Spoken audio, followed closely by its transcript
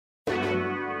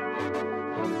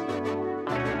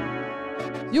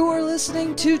You're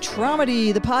listening to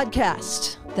Traumedy, the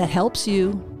podcast that helps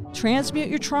you transmute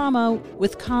your trauma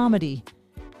with comedy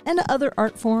and other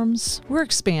art forms. We're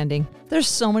expanding. There's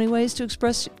so many ways to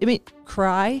express.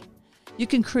 Cry. You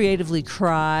can creatively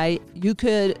cry. You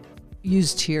could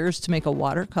use tears to make a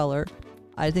watercolor.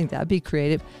 I think that'd be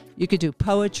creative. You could do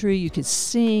poetry. You could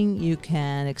sing. You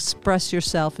can express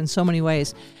yourself in so many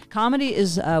ways. Comedy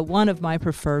is one of my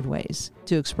preferred ways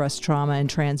to express trauma and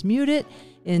transmute it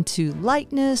into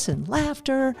lightness and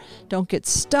laughter. Don't get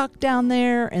stuck down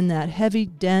there in that heavy,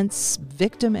 dense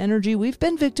victim energy. We've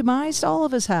been victimized. All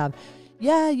of us have.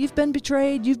 Yeah, you've been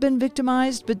betrayed. You've been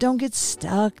victimized, but don't get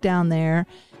stuck down there.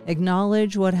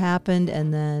 Acknowledge what happened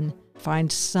and then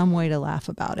find some way to laugh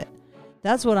about it.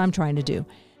 That's what I'm trying to do.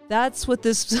 That's what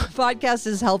this podcast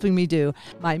is helping me do.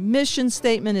 My mission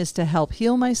statement is to help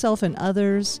heal myself and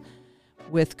others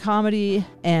with comedy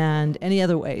and any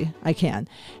other way I can.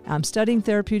 I'm studying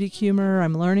therapeutic humor.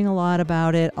 I'm learning a lot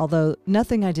about it, although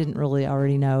nothing I didn't really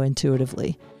already know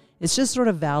intuitively. It just sort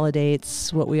of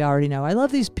validates what we already know. I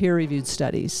love these peer-reviewed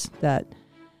studies that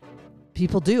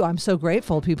people do. I'm so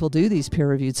grateful people do these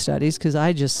peer-reviewed studies because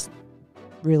I just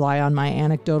rely on my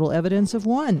anecdotal evidence of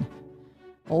one.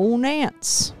 Old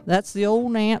Nance. That's the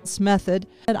old Nance method.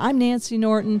 And I'm Nancy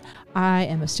Norton. I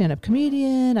am a stand-up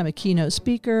comedian. I'm a keynote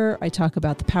speaker. I talk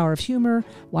about the power of humor,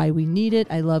 why we need it.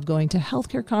 I love going to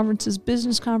healthcare conferences,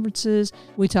 business conferences.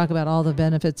 We talk about all the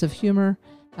benefits of humor,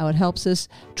 how it helps us.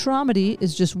 Traumedy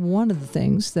is just one of the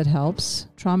things that helps.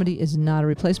 Traumedy is not a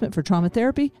replacement for trauma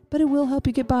therapy, but it will help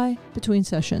you get by between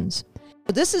sessions.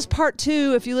 This is part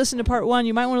 2. If you listen to part 1,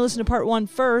 you might want to listen to part 1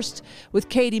 first with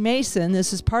Katie Mason.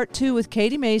 This is part 2 with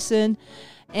Katie Mason.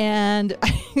 And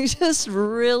I just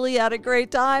really had a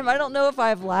great time. I don't know if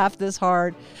I've laughed this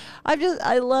hard.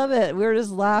 I love it. We're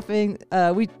just laughing.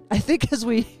 I think because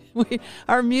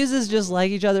our muses just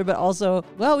like each other, but also,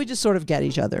 well, we just sort of get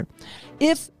each other.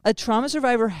 If a trauma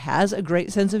survivor has a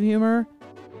great sense of humor,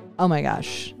 oh my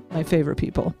gosh, my favorite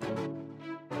people.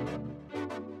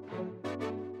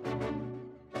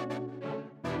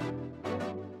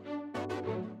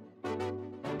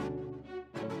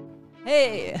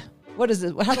 Hey, what is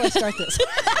it? How do I start this?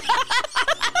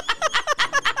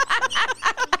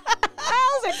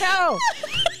 How's it go?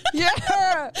 Yeah.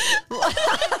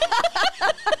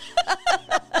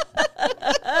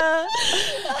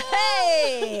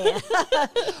 Hey.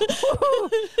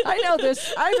 I know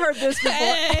this. I've heard this before.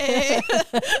 Hey.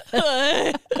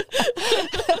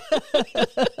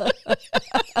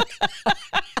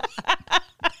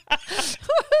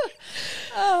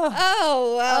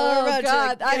 Oh wow! We're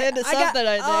about to get into something.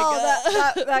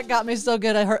 I think that got me so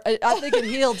good. I think it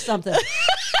healed something.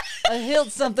 I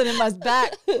healed something in my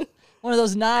back. One of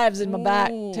those knives in my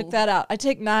back. Took that out. I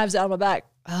take knives out of my back.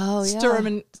 Oh yeah. Stir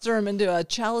them into a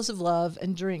chalice of love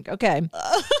and drink. Okay.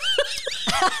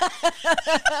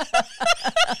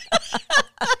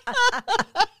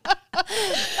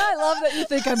 I love that you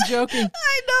think I'm joking.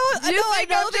 I know. I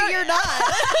know that you're not.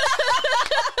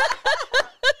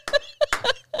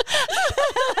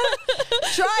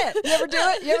 Try it. You ever do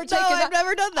it? You ever take it? I've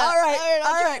never done that.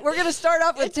 All right. We're going to start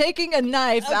off with taking a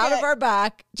knife out of our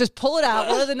back. Just pull it out.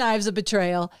 One of the knives of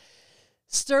betrayal.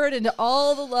 Stir it into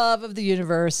all the love of the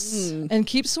universe and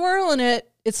keep swirling it.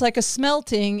 It's like a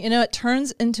smelting. It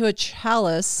turns into a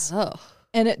chalice. Oh.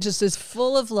 And it just is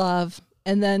full of love.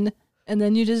 And then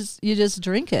you just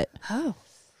drink it. Oh.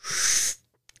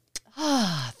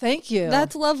 Ah, thank you.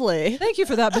 That's lovely. Thank you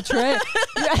for that betrayal.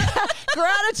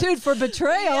 Gratitude for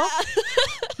betrayal.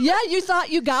 Yeah, you thought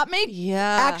you got me?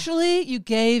 Yeah. Actually, you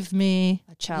gave me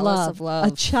a chalice of love.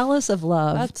 A chalice of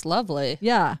love. That's lovely.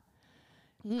 Yeah.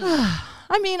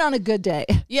 I mean, on a good day.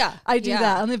 Yeah. I do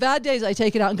that. On the bad days, I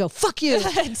take it out and go, fuck you.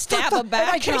 And stab them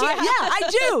back. Yeah, I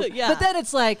do. Yeah. But then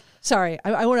it's like, sorry,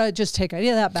 I want to just take any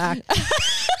of that back.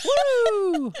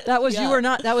 Woo! That was you or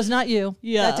not. That was not you.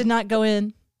 Yeah. That did not go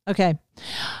in. Okay.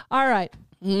 All right.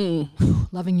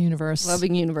 Loving universe.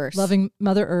 Loving universe. Loving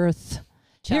Mother Earth.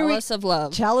 Chalice of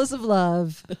love. Chalice of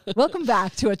love. Welcome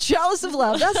back to a Chalice of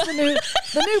Love. That's the new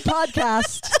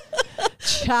podcast.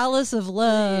 Chalice of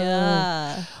Love.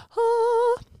 Yeah.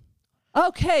 Oh.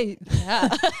 Okay. Yeah.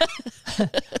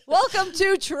 Welcome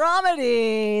to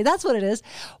Traumedy. That's what it is.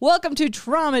 Welcome to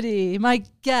Traumedy. My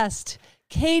guest,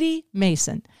 Katie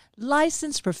Mason,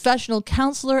 licensed professional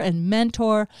counselor and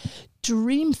mentor,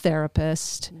 dream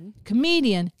therapist,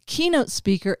 comedian, keynote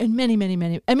speaker, and many, many,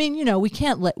 many. I mean, we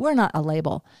can't we're not a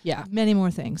label. Yeah. Many more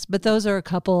things. But those are a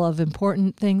couple of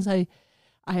important things I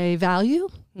value.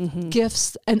 Mm-hmm.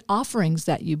 Gifts and offerings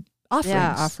that you offerings.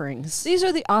 Yeah, offerings. These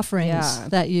are the offerings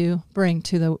that you bring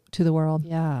to the world.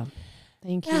 Yeah.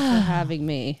 Thank you for having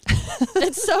me.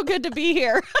 It's so good to be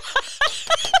here.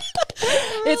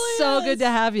 It's so good to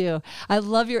have you. I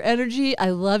love your energy. I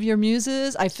love your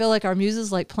muses. I feel like our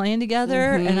muses like playing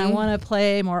together, and I want to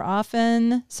play more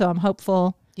often. So I'm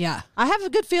hopeful. Yeah, I have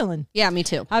a good feeling. Yeah, me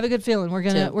too. I have a good feeling. We're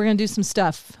gonna do some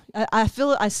stuff. I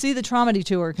see the Traumedy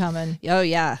tour coming. Oh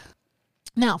yeah.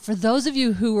 Now, for those of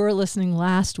you who were listening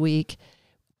last week,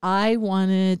 I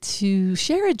wanted to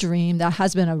share a dream that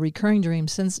has been a recurring dream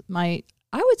since I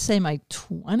would say my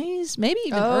 20s, maybe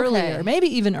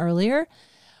even earlier,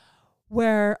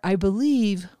 where I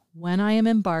believe when I am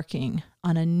embarking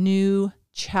on a new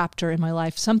chapter in my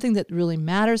life, something that really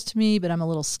matters to me, but I'm a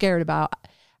little scared about,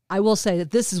 I will say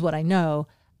that this is what I know.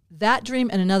 That dream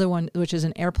and another one, which is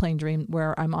an airplane dream,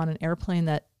 where I'm on an airplane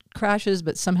that crashes,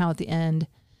 but somehow at the end,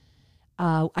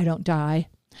 I don't die.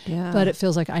 Yeah. But it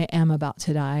feels like I am about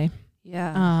to die.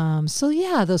 Yeah. So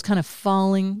yeah, those kind of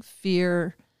falling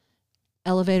fear,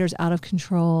 elevators out of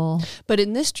control. But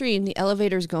in this dream, the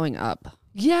elevator's going up.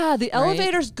 Yeah, the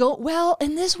elevators go, well,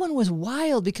 and this one was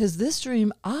wild because this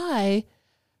dream, I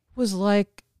was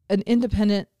like an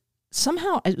independent,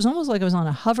 somehow it was almost like I was on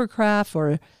a hovercraft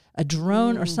or a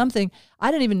drone or something. I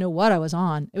didn't even know what I was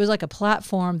on. It was like a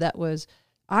platform that was,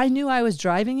 I knew I was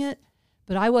driving it,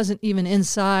 but I wasn't even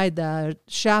inside the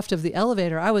shaft of the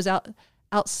elevator. I was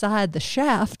outside the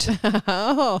shaft.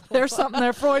 Oh, there's something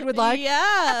there Freud would like.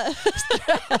 Yeah.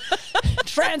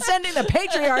 Transcending the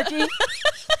patriarchy.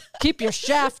 Keep your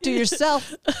shaft to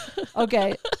yourself.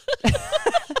 Okay.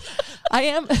 I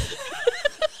am.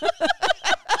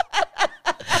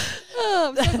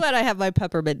 Oh, I'm so glad I have my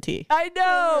peppermint tea. I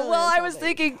know. Really, well, I was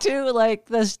thinking too, like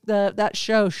that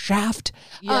show Shaft.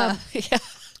 Yeah. Yeah.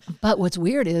 But what's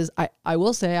weird is I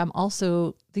will say I'm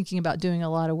also thinking about doing a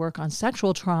lot of work on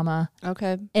sexual trauma.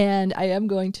 Okay. And I am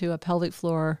going to a pelvic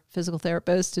floor physical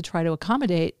therapist to try to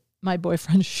accommodate my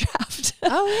boyfriend's shaft.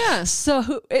 Oh, yeah.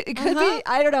 So it could be,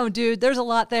 I don't know, dude, there's a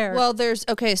lot there. Well, there's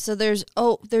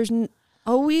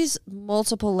always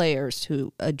multiple layers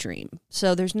to a dream.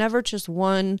 So there's never just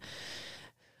one.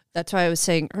 That's why I was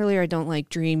saying earlier, I don't like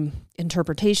dream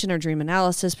interpretation or dream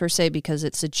analysis per se, because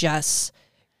it suggests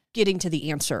getting to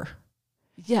the answer.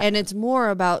 Yeah. And it's more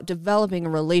about developing a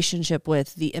relationship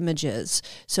with the images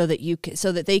so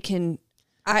that they can,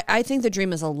 I think the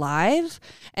dream is alive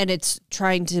and it's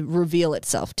trying to reveal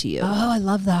itself to you. Oh, I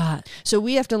love that. So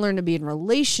we have to learn to be in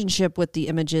relationship with the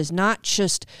images, not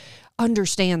just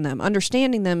understand them.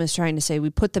 Understanding them is trying to say we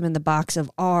put them in the box of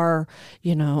our,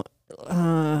 little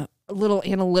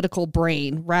analytical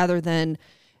brain rather than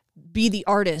be the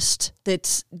artist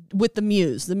that's with the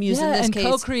muse in this and case.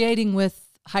 Co-creating with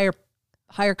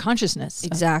higher consciousness.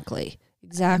 Exactly.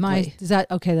 Is that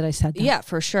okay that I said that? Yeah,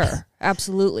 for sure.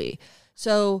 Absolutely.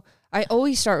 So I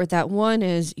always start with that. One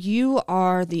is you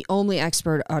are the only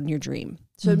expert on your dream.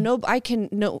 So I can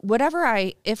know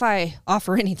whatever if I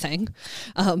offer anything,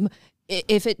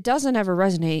 if it doesn't ever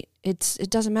resonate, it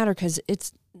doesn't matter because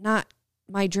it's not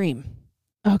my dream.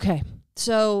 Okay.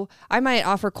 So I might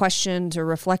offer questions or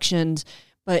reflections,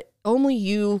 but only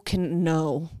you can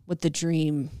know what the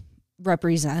dream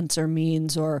represents or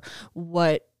means or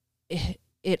what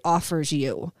it offers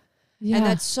you. Yeah. And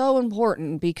that's so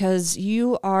important because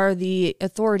you are the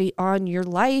authority on your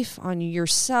life, on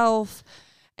yourself.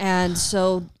 And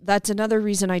so that's another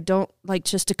reason I don't like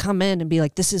just to come in and be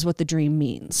like, this is what the dream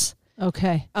means.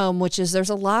 Okay. Which is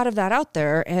there's a lot of that out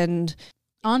there. And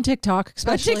on TikTok,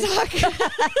 especially. On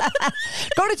TikTok.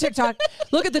 Go to TikTok.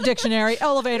 Look at the dictionary.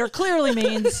 Elevator clearly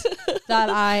means that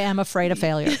I am afraid of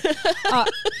failure.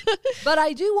 But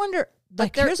I do wonder,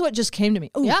 like, here's what just came to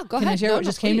me. Ooh, yeah, go ahead. Can I share what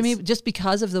just came to me? Just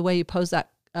because of the way you posed that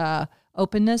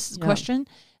openness question,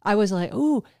 I was like,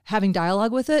 ooh, having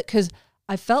dialogue with it. Because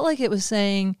I felt like it was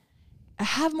saying,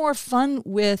 have more fun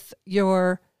with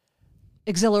your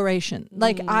exhilaration.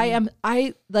 Like I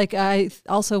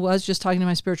also was just talking to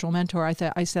my spiritual mentor.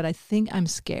 I said, I think I'm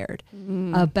scared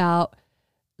about,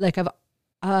 like,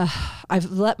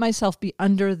 I've let myself be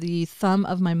under the thumb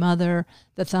of my mother,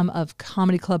 the thumb of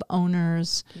comedy club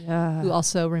owners who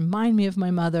also remind me of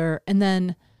my mother, and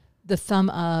then the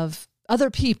thumb of other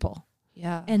people.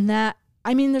 Yeah. And that,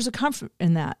 I mean, there's a comfort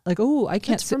in that. Like, oh, I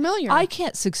can't. It's familiar. I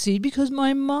can't succeed because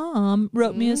my mom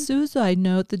wrote me a suicide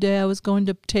note the day I was going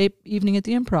to tape Evening at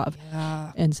the Improv,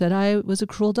 and said I was a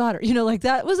cruel daughter. Like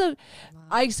that was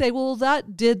I say, well,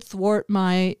 that did thwart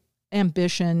my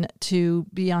ambition to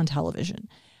be on television.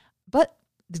 But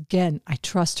again, I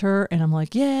trust her, and I'm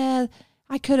like, yeah,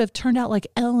 I could have turned out like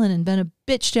Ellen and been a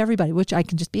bitch to everybody, which I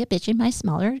can just be a bitch in my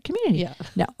smaller community. Yeah.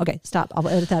 No, okay, stop. I'll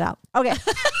edit that out. Okay.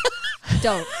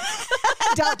 Don't.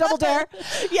 double dare.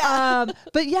 Yeah.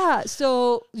 But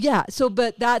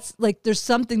that's like, there's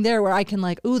something there where I can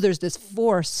like, ooh, there's this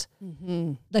force,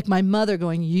 like my mother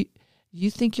going,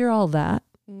 you think you're all that?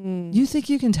 You think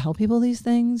you can tell people these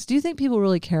things? Do you think people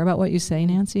really care about what you say,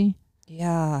 Nancy?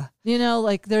 Yeah. You know,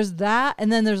 like there's that.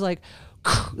 And then there's like,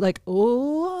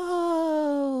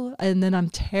 oh, and then I'm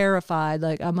terrified.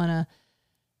 Like I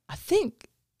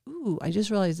just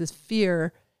realized this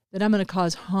fear that I'm going to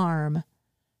cause harm.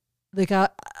 Like I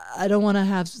don't want to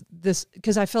have this,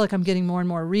 because I feel like I'm getting more and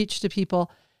more reach to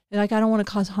people. And like, I don't want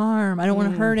to cause harm. I don't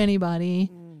want to hurt anybody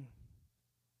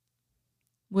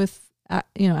with,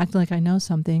 acting like I know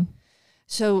something.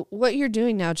 So what you're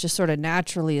doing now just sort of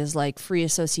naturally is like free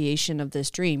association of this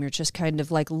dream. You're just kind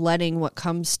of like letting what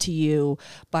comes to you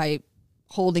by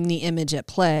holding the image at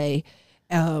play,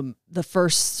 the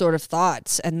first sort of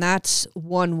thoughts. And that's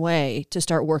one way to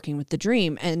start working with the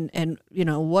dream. And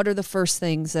what are the first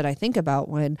things that I think about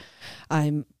when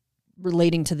I'm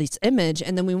relating to this image?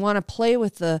 And then we want to play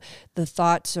with the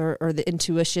thoughts or the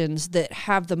intuitions that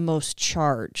have the most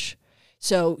charge.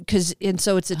 So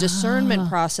it's a discernment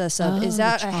process of, is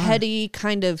that a heady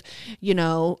kind of,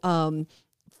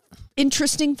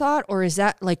 interesting thought, or is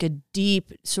that like a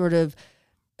deep sort of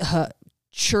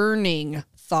churning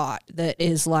thought that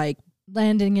is like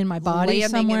landing in my body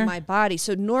somewhere? In my body.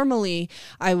 So normally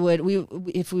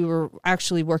if we were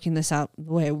actually working this out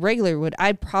the way I regularly would,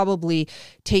 I'd probably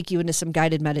take you into some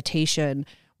guided meditation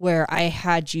where I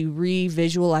had you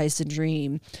re-visualize the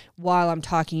dream while I'm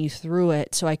talking you through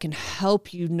it, so I can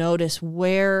help you notice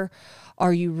where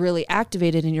are you really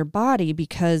activated in your body,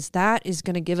 because that is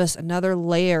going to give us another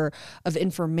layer of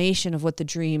information of what the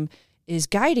dream is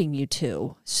guiding you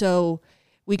to. So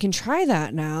we can try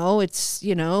that now. It's,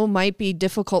 might be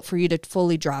difficult for you to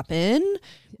fully drop in,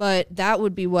 but that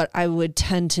would be what I would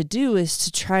tend to do, is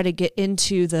to try to get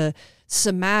into the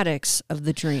somatics of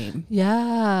the dream.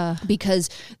 Yeah. Because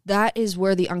that is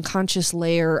where the unconscious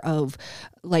layer of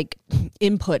like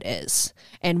input is.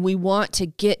 And we want to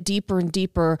get deeper and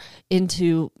deeper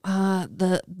into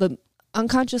the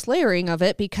unconscious layering of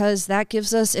it, because that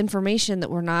gives us information that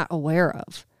we're not aware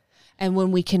of. And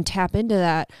when we can tap into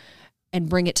that and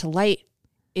bring it to light,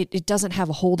 it doesn't have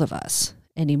a hold of us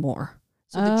anymore.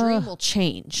 So the dream will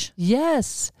change.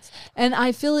 Yes. And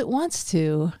I feel it wants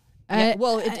to. Yeah,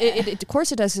 well, it of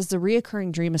course it does, because the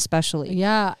reoccurring dream especially.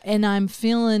 Yeah, and I'm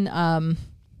feeling, I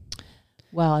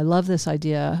love this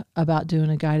idea about doing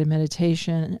a guided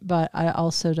meditation, but I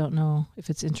also don't know if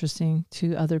it's interesting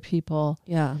to other people.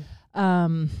 Yeah.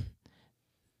 One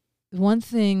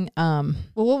thing. Well,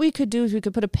 what we could do is we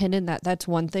could put a pin in that. That's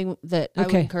one thing that I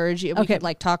would encourage you. We could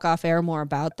like talk off air more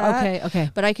about that. Okay.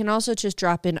 But I can also just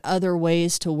drop in other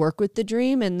ways to work with the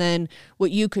dream. And then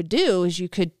what you could do is you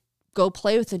could go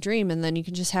play with the dream, and then you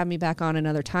can just have me back on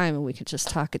another time and we could just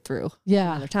talk it through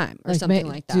another time or like something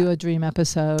like that. Do a dream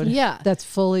episode. Yeah. That's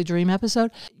fully dream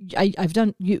episode. I've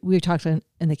done, we talked in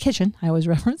the kitchen. I always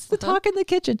reference the talk in the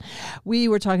kitchen. We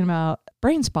were talking about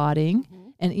brain spotting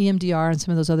and EMDR and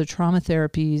some of those other trauma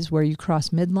therapies where you cross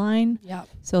midline. Yeah.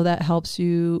 So that helps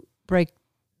you break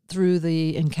through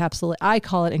the I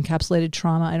call it encapsulated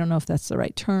trauma. I don't know if that's the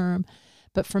right term,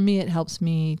 but for me, it helps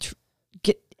me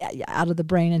get out of the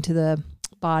brain into the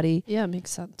body. Yeah, it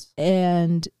makes sense.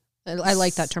 And I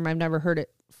like that term. I've never heard it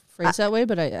phrased that way,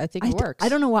 but I think it works. I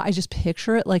don't know why. I just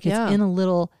picture it like it's in a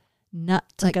little nut,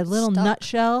 like a little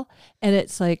nutshell, and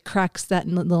it's like cracks that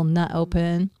little nut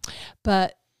open,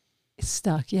 but it's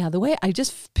stuck. Yeah, the way I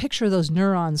just picture those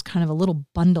neurons, kind of a little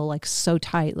bundle, like so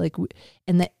tight, like,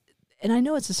 and I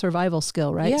know it's a survival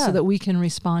skill, right? Yeah. So that we can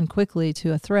respond quickly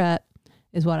to a threat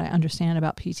is what I understand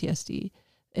about PTSD.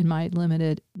 In my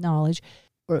limited knowledge,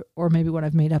 or maybe what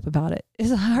I've made up about it.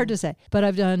 It's hard to say, but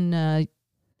I've done at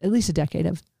least a decade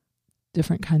of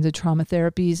different kinds of trauma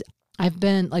therapies. I've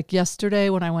been, like yesterday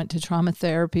when I went to trauma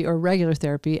therapy or regular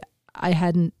therapy, I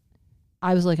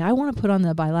was like, I want to put on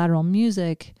the bilateral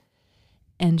music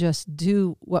and just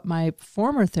do what my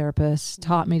former therapist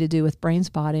taught me to do with brain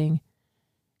spotting,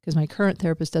 because my current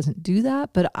therapist doesn't do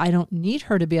that, but I don't need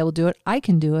her to be able to do it. I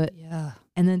can do it. Yeah.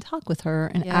 And then talk with her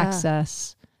and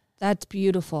access. That's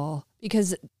beautiful,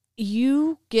 because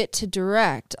you get to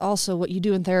direct also what you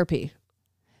do in therapy.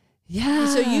 Yeah.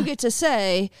 So you get to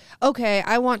say, okay,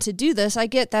 I want to do this. I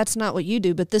get that's not what you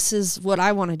do, but this is what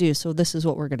I want to do. So this is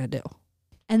what we're going to do.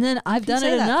 And then I've done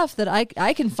it enough that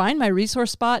I can find my resource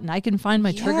spot and I can find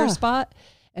my trigger spot.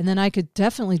 And then I could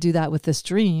definitely do that with this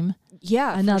dream.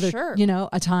 Yeah, another, for sure.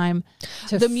 A time.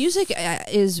 The music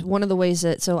is one of the ways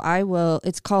that,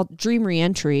 it's called dream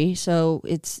reentry. So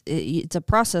it's a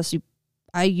process.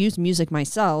 I use music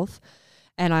myself,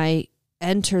 and I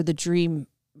enter the dream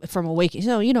from awakening.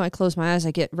 So, you know, I close my eyes,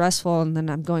 I get restful, and then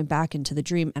I'm going back into the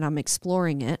dream and I'm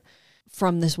exploring it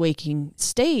from this waking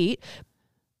state,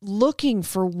 looking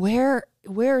for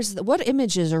what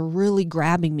images are really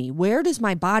grabbing me? Where does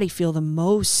my body feel the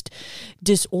most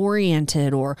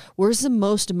disoriented, or where's the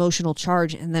most emotional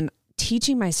charge? And then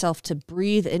teaching myself to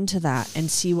breathe into that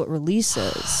and see what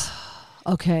releases.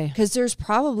 Okay. Because there's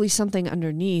probably something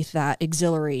underneath that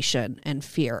exhilaration and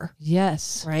fear.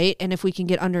 Yes. Right? And if we can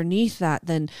get underneath that,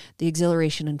 then the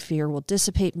exhilaration and fear will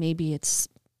dissipate. Maybe it's,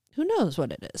 who knows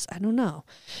what it is? I don't know.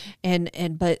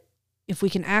 But if we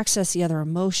can access the other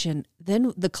emotion,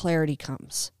 then the clarity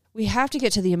comes. We have to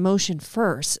get to the emotion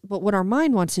first. But what our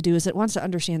mind wants to do is it wants to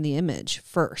understand the image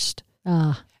first.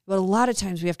 But a lot of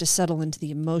times we have to settle into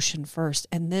the emotion first.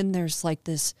 And then there's like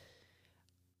this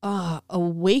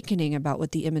awakening about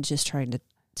what the image is trying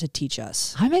to teach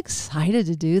us. I'm excited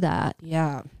to do that.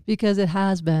 Yeah. Because it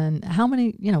has been, how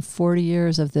many, 40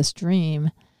 years of this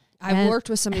dream. I've worked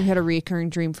with somebody who had a recurring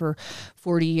dream for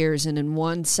 40 years. And in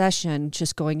one session,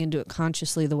 just going into it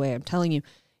consciously the way I'm telling you,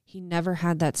 he never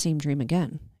had that same dream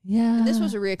again. Yeah. And this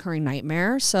was a reoccurring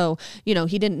nightmare. So, he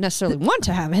didn't necessarily want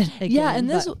to have it again.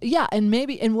 Yeah.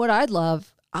 And what I'd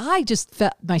love, I just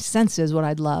felt my senses, what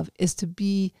I'd love is to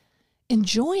be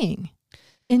enjoying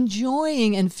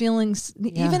and feeling,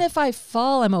 even if I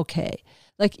fall, I'm okay.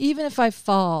 Like, even if I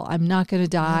fall, I'm not going to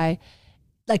die.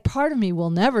 Like, part of me will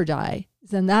never die.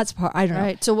 Then that's part, I don't know.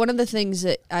 Right. So one of the things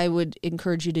that I would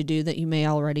encourage you to do that you may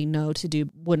already know to do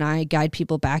when I guide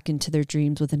people back into their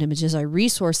dreams with an image is I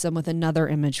resource them with another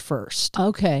image first.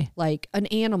 Okay. Like an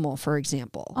animal, for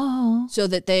example. Oh. So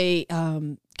that they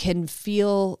can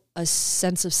feel a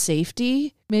sense of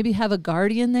safety. Maybe have a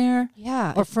guardian there.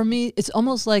 Yeah. Or for me, it's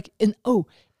almost like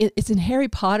it's in Harry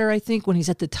Potter, I think, when he's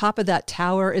at the top of that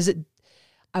tower. Is it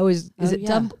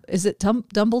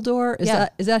Dumbledore?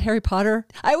 Is that Harry Potter?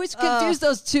 I always confuse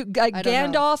those two, like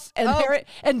Gandalf and Harry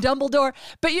and Dumbledore.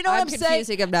 But you know what I'm saying? I'm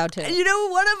confusing them now too. You know,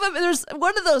 one of them. There's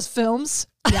one of those films.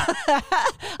 Yeah, I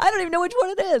don't even know which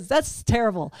one it is. That's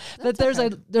terrible. But there's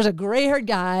a gray-haired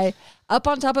guy up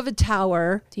on top of a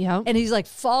tower, and he's like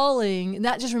falling, and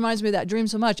that just reminds me of that dream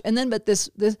so much. And then, but this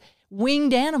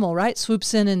winged animal, right,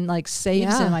 swoops in and like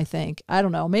saves him, I think. I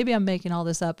don't know. Maybe I'm making all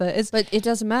this up, but it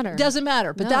doesn't matter. Doesn't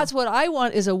matter. But that's what I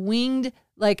want, is a winged,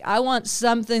 like, I want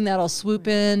something that'll swoop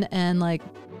in and like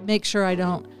make sure I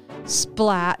don't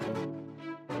splat.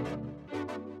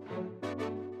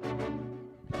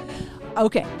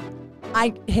 Okay.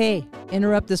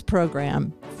 Interrupt this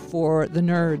program for the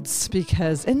nerds,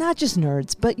 because, and not just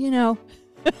nerds, but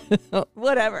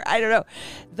whatever. I don't know.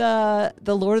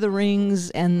 The Lord of the Rings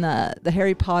and the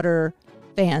Harry Potter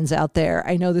fans out there.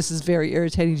 I know this is very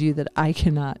irritating to you that I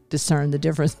cannot discern the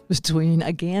difference between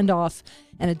a Gandalf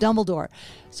and a Dumbledore.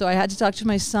 So I had to talk to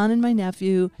my son and my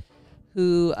nephew,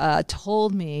 who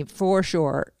told me for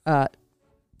sure,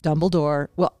 Dumbledore.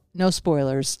 Well, no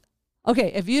spoilers.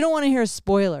 Okay, if you don't want to hear a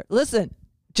spoiler, listen,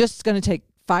 just going to take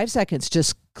 5 seconds.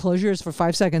 Just close your ears for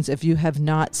 5 seconds if you have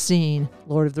not seen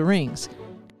Lord of the Rings.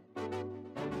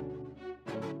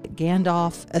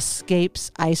 Gandalf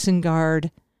escapes Isengard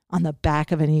on the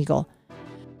back of an eagle.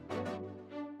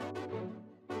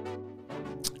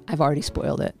 I've already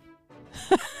spoiled it.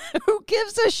 Who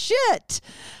gives a shit?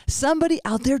 Somebody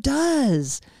out there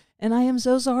does. And I am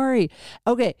so sorry.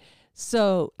 Okay,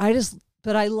 so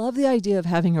but I love the idea of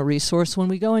having a resource when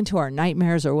we go into our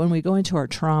nightmares or when we go into our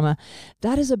trauma.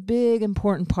 That is a big,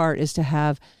 important part, is to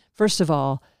have, first of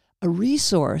all, a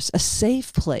resource, a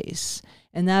safe place.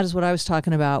 And that is what I was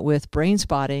talking about with brain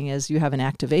spotting, is you have an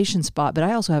activation spot, but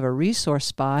I also have a resource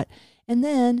spot. And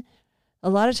then a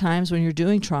lot of times when you're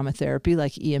doing trauma therapy,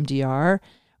 like EMDR,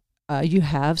 you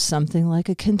have something like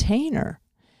a container,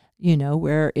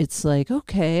 where it's like,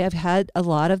 okay, I've had a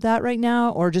lot of that right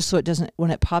now, or just so it doesn't, when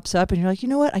it pops up and you're like, you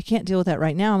know what, I can't deal with that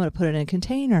right now, I'm going to put it in a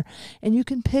container. And you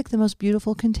can pick the most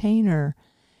beautiful container.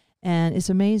 And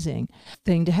it's amazing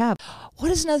thing to have.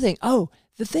 What is another thing? Oh,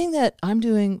 the thing that I'm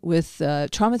doing with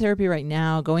trauma therapy right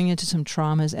now, going into some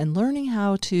traumas and learning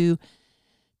how to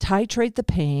titrate the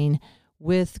pain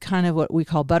with kind of what we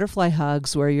call butterfly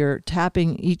hugs, where you're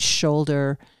tapping each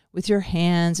shoulder with your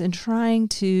hands and trying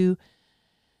to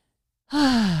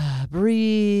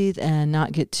breathe and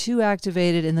not get too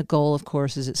activated. And the goal, of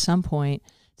course, is at some point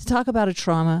to talk about a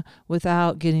trauma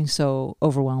without getting so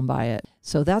overwhelmed by it.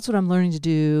 So that's what I'm learning to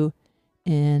do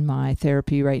in my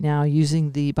therapy right now,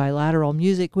 using the bilateral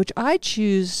music, which I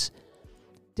choose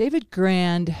David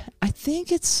Grand. I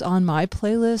think it's on my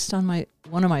playlist on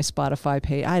one of my Spotify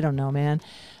page. I don't know, man.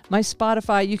 My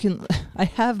Spotify, I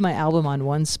have my album on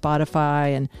one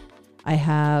Spotify, and I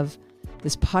have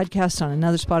this podcast on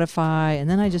another Spotify, and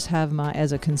then I just have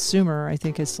as a consumer, I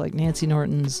think it's Nancy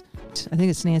Norton's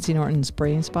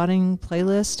brain spotting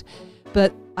playlist.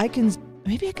 But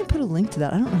maybe I can put a link to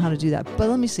that. I don't know how to do that, but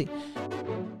let me see.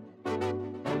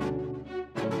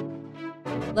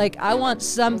 I want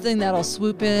something that'll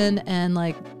swoop in and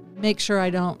make sure I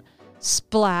don't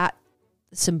splat.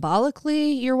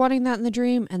 Symbolically, you're wanting that in the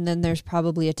dream, and then there's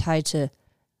probably a tie to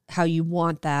how you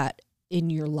want that in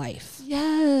your life.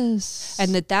 Yes.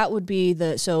 And that would be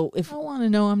so if I want to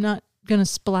know I'm not going to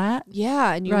splat.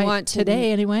 Yeah, and you want to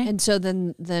today anyway. And so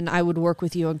then I would work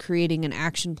with you on creating an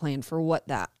action plan for what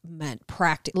that meant.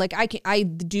 I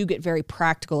do get very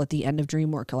practical at the end of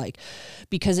dream work,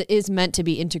 because it is meant to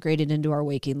be integrated into our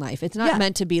waking life. It's not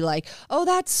meant to be oh,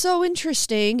 that's so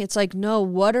interesting. It's no,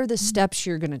 what are the steps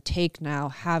you're going to take now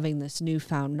having this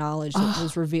newfound knowledge that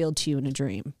was revealed to you in a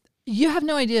dream? You have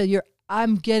no idea.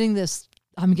 I'm getting this.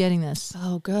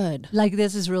 Oh, good.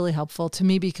 This is really helpful to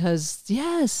me because,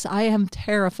 yes, I am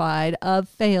terrified of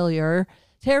failure,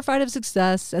 terrified of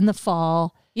success and the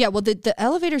fall. Yeah, well, the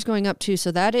elevator's going up too,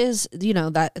 so that is,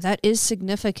 that is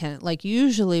significant.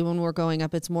 Usually when we're going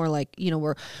up, it's more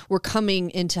we're coming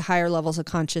into higher levels of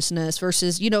consciousness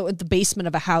versus, the basement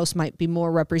of a house might be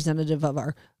more representative of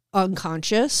our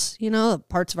unconscious,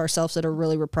 parts of ourselves that are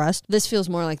really repressed. This feels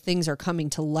more like things are coming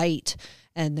to light.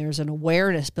 And there's an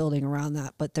awareness building around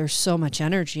that, but there's so much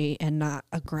energy and not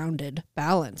a grounded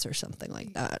balance or something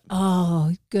like that.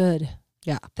 Oh, good.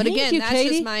 Yeah. But again, that's Katie.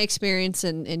 just my experience,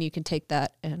 and you can take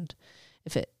that, and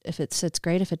if it sits,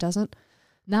 great. If it doesn't,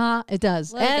 nah, it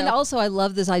does. And also I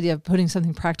love this idea of putting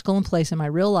something practical in place in my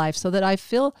real life so that I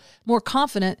feel more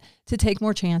confident to take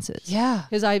more chances. Yeah.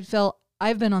 Because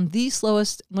I've been on the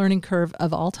slowest learning curve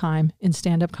of all time in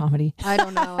stand-up comedy. I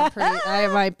don't know. I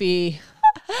might be...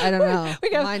 I don't know.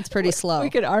 Mine's pretty slow. We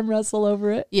could arm wrestle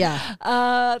over it.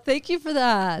 Yeah. Thank you for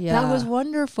that. Yeah. That was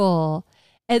wonderful.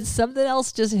 And something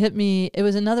else just hit me. It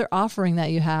was another offering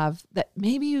that you have that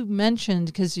maybe you mentioned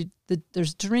because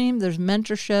there's dream, there's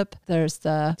mentorship, there's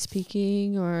the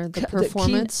speaking or the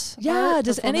performance.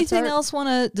 Does anything else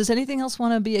want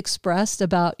to be expressed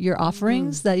about your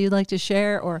offerings that you'd like to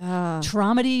share or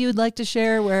traumedy you'd like to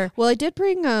share? Well, I did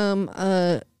bring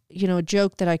a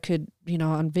joke that I could,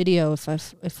 on video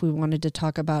if we wanted to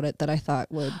talk about it, that I thought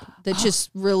just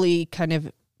really kind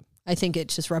of, I think it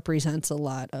just represents a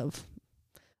lot of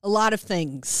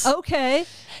things. Okay.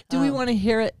 Do we want to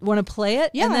hear it, want to play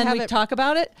it? Yeah. And then we talk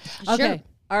about it? Sure. Okay.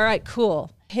 All right,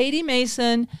 cool. Katie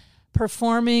Mason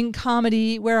performing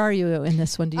comedy. Where are you in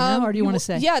this one? Do you know, or do you want to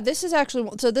say? Yeah, this is actually,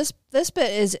 so this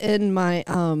bit is in my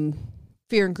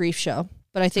Fear and Grief show,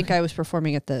 but I think I was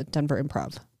performing at the Denver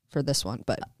Improv for this one,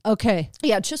 but okay.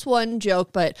 Yeah, it's just one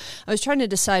joke, but I was trying to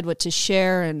decide what to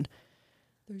share, and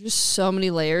there's just so many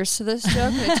layers to this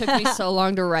joke, and it took me so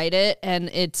long to write it, and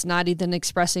it's not even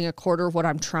expressing a quarter of what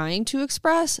I'm trying to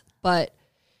express, but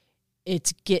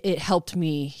it helped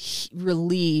me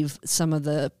relieve some of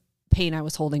the pain I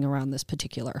was holding around this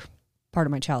particular part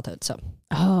of my childhood. So,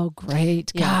 oh,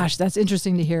 great. Yeah. Gosh, that's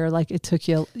interesting to hear. It took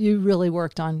you really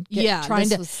worked on trying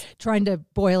to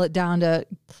boil it down, to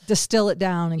distill it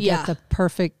down and get the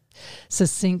perfect,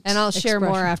 succinct And I'll share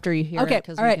more after you hear it. Okay.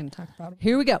 All right. We can talk about it.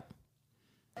 Here we go.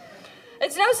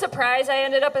 It's no surprise I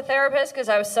ended up a therapist because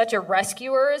I was such a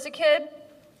rescuer as a kid.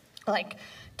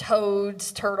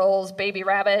 Toads, turtles, baby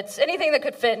rabbits, anything that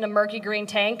could fit in a murky green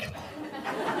tank.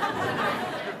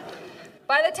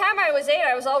 By the time I was 8,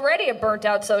 I was already a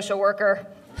burnt-out social worker.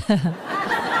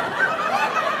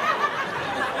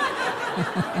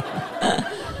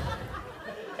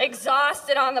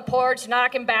 Exhausted on the porch,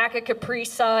 knocking back a Capri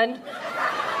Sun.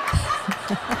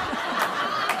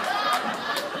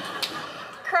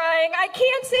 Crying, I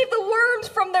can't save the worms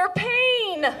from their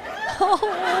pain.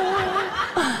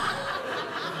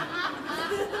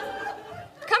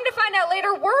 Come to find out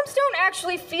later, worms don't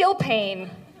actually feel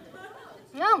pain.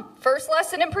 No, first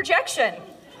lesson in projection.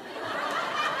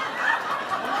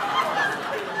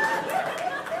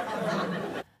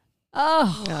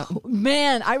 Oh,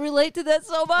 man, I relate to that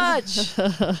so much.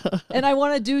 And I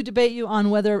want to debate you on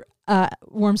whether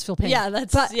worms feel pain. Yeah,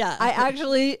 I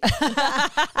actually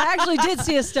did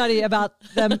see a study about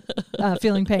them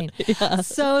feeling pain. Yeah.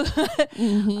 So,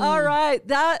 all right,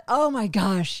 oh my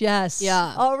gosh, yes.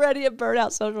 Yeah. Already a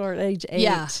burnout social worker at age 8.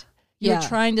 Yeah. You're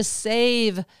trying to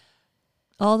save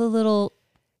all the little...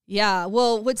 Yeah,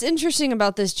 well, what's interesting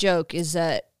about this joke is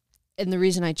that, and the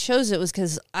reason I chose it was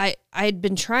because I'd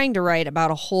been trying to write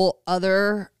about a whole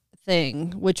other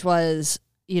thing, which was,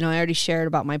 I already shared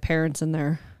about my parents and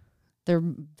their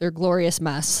glorious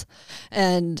mess.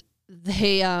 And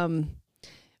they,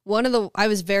 I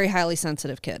was a very highly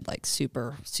sensitive kid, like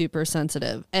super, super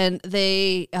sensitive. And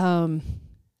they, one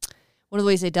of the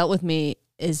ways they dealt with me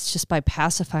is just by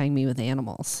pacifying me with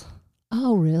animals.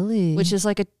 Oh, really? Which is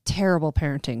like a terrible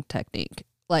parenting technique.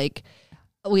 Like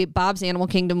Bob's Animal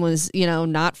Kingdom was,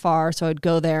 not far. So I'd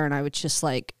go there and I would just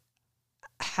like,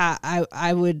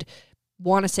 I would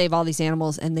want to save all these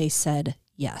animals. And they said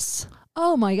yes.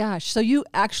 Oh my gosh. So you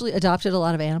actually adopted a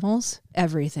lot of animals?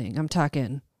 Everything. I'm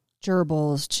talking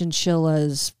gerbils,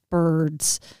 chinchillas,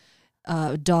 birds,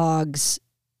 dogs,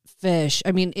 fish.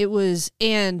 I mean, it was,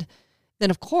 and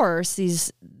then of course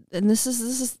this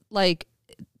is like,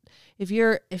 if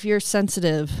you're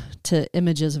sensitive to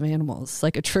images of animals,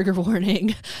 like a trigger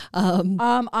warning.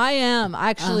 I am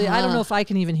actually. I don't know if I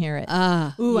can even hear it.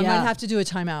 I might have to do a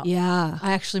timeout. Yeah,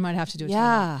 I actually might have to do a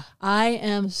timeout. I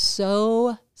am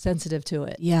so sensitive to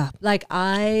it. Yeah, like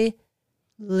I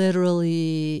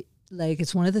literally. Like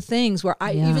it's one of the things where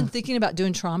I even thinking about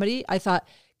doing traumedy, I thought,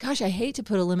 gosh, I hate to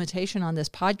put a limitation on this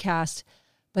podcast,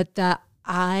 but that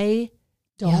I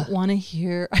don't want to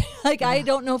hear, I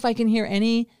don't know if I can hear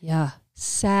any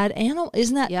sad animal.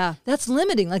 Isn't that, that's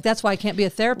limiting. Like that's why I can't be a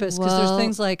therapist because there's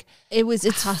things like.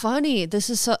 It's funny. This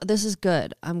is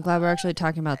good. I'm glad we're actually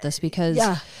talking about this because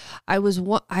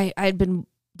I'd been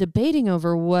debating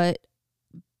over what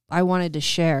I wanted to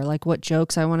share, like what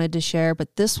jokes I wanted to share,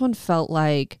 but this one felt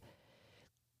like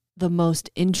the most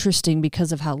interesting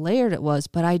because of how layered it was.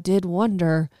 But I did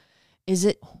wonder, is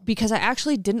it because I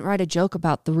actually didn't write a joke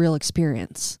about the real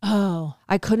experience? Oh,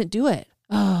 I couldn't do it.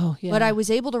 Oh, yeah. But I was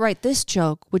able to write this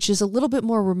joke, which is a little bit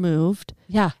more removed.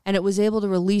 Yeah. And it was able to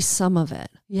release some of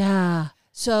it. Yeah.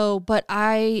 So, but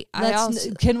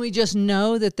can we just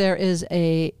know that there is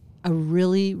a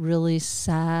really, really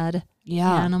sad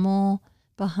animal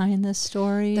behind this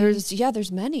story?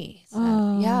 There's many.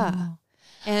 Yeah.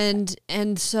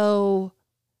 And so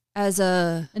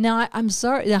now I'm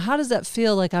sorry. Now, how does that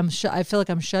feel? Like I feel like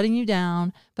I'm shutting you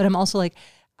down, but I'm also like,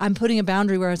 I'm putting a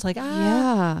boundary where it's like,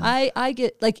 I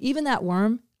get like even that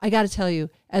worm. I got to tell you,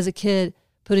 as a kid,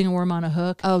 putting a worm on a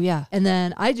hook. Oh yeah. And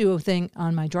then I do a thing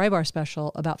on my dry bar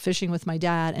special about fishing with my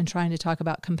dad and trying to talk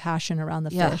about compassion around the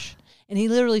fish. And he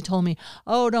literally told me,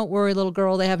 "Oh, don't worry, little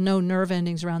girl. They have no nerve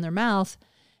endings around their mouth."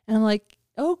 And I'm like,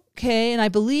 okay. And I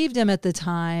believed him at the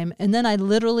time. And then I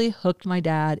literally hooked my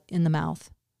dad in the mouth.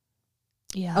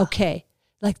 Yeah. Okay.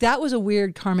 Like that was a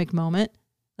weird karmic moment.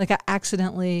 Like I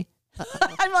accidentally,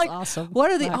 I'm like, awesome.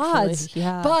 What are the odds?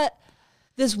 Yeah. But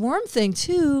this worm thing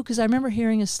too, because I remember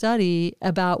hearing a study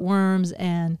about worms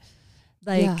and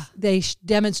like they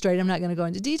demonstrate, I'm not going to go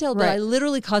into detail, but it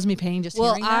literally caused me pain just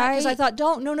hearing that. Because I thought,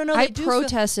 no. I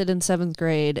protested in 7th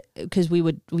grade because we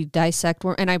dissect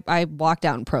worm, and I walked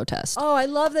out in protest. Oh, I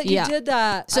love that you did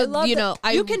that. So, I love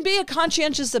that. You can be a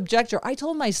conscientious objector. I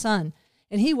told my son,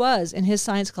 and he was in his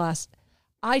science class,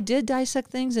 I did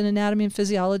dissect things in anatomy and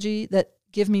physiology that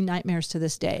give me nightmares to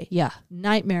this day. Yeah.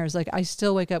 Nightmares. Like I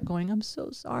still wake up going, I'm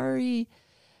so sorry.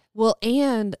 Well,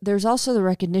 and there's also the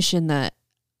recognition that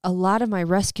a lot of my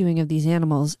rescuing of these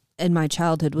animals in my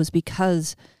childhood was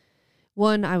because,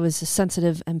 one, I was a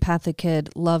sensitive, empathic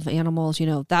kid, love animals,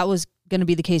 that was going to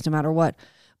be the case no matter what.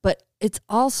 But it's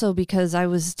also because I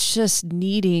was just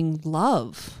needing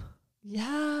love.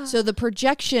 Yeah. So the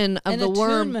projection of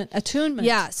the attunement.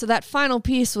 Yeah. So that final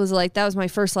piece was like, that was my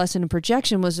first lesson in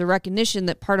projection, was the recognition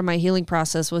that part of my healing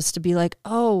process was to be like,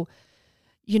 oh,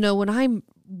 when I'm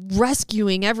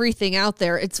rescuing everything out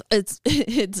there, it's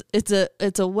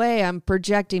a way I'm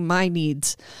projecting my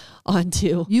needs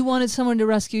onto. You wanted someone to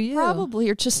rescue you. Probably,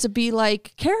 or just to be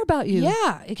like, care about you.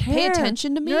 Yeah. Pay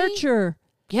attention to me. Nurture.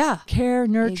 Yeah. Care,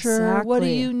 nurture. Exactly. What do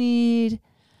you need?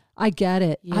 I get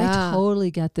it. Yeah. I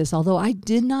totally get this. Although I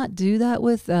did not do that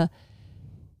with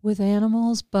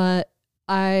animals, but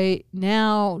I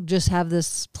now just have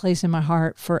this place in my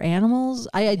heart for animals.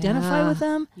 I identify with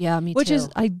them. Yeah, me too. Which is,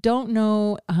 I don't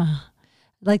know,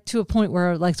 like to a point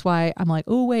where that's why I'm like,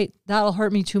 oh, wait, that'll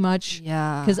hurt me too much.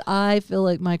 Yeah. Because I feel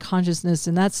like my consciousness,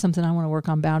 and that's something I want to work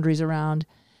on boundaries around.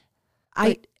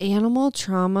 Animal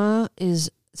trauma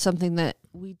is something that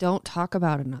we don't talk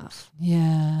about enough.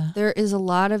 Yeah. There is a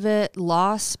lot of it.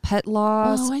 Loss, pet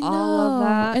loss, I know. all of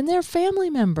that. And they're family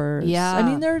members. Yeah. I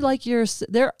mean, they're like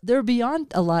they're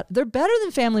beyond a lot. They're better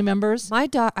than family members. My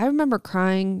dog, I remember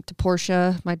crying to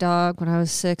Portia, my dog, when I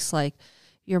was 6, like,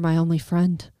 "You're my only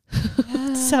friend."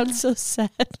 It sounds so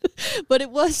sad, but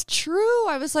it was true.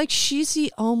 I was like, she's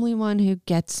the only one who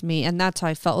gets me. And that's how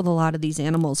I felt with a lot of these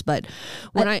animals. But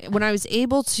when I was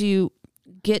able to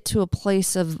get to a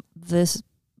place of this,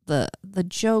 the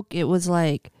joke, it was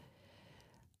like,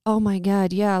 oh my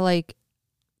God, yeah, like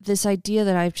this idea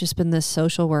that I've just been this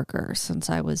social worker since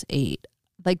I was 8,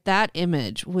 like that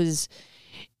image was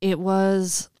a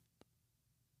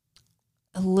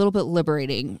little bit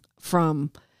liberating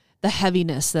from the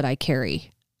heaviness that I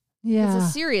carry. Yeah. It's a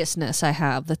seriousness I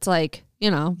have that's like,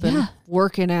 been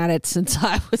working at it since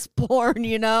I was born,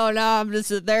 now I'm just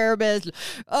a therapist.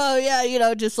 Oh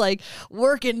yeah, just like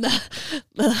working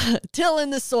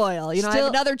tilling the soil. I have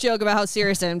another joke about how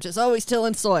serious I am, just always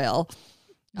tilling soil.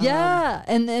 Yeah.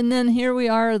 And then here we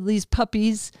are, these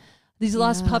puppies, these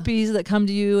lost puppies that come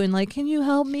to you and like, can you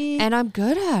help me? And I'm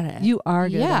good at it. You are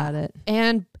good at it.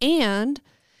 And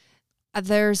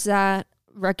there's that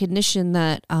recognition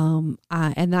that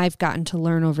and I've gotten to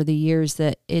learn over the years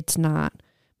that it's not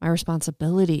my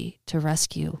responsibility to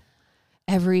rescue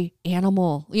every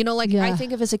animal. I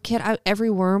think of as a kid, every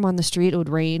worm on the street, it would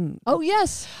rain. Oh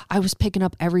yes, I was picking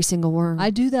up every single worm.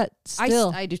 I do that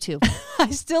still. I do too. I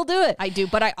still do it. I do,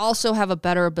 but I also have a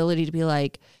better ability to be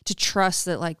like, to trust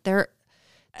that like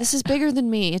this is bigger than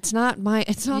me. It's not on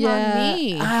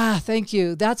me. Thank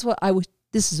you. That's what I would.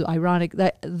 This is ironic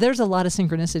that there's a lot of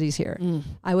synchronicities here.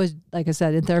 I was, like I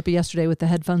said, in therapy yesterday with the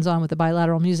headphones on with the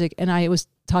bilateral music, and I was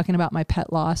talking about my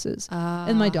pet losses.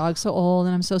 And my dog's so old,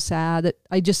 and I'm so sad that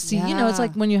I just see, it's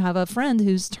like when you have a friend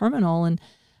who's terminal, and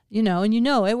none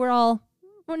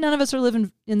of us are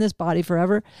living in this body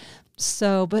forever.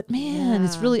 So, but man,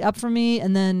 it's really up for me.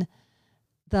 And then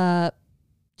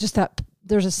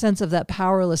there's a sense of that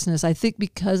powerlessness. I think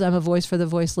because I'm a voice for the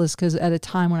voiceless, because at a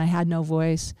time when I had no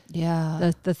voice,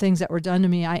 the things that were done to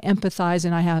me, I empathize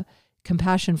and I have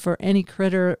compassion for any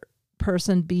critter,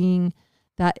 person, being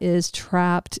that is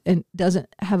trapped and doesn't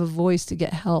have a voice to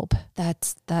get help.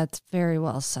 That's very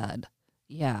well said.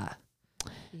 Yeah.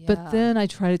 But then I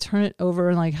try to turn it over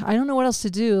and like, I don't know what else to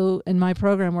do. In my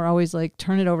program, we're always like,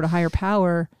 turn it over to higher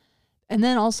power. And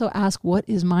then also ask, what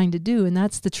is mine to do? And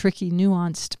that's the tricky,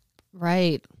 nuanced,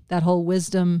 right. That whole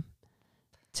wisdom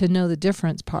to know the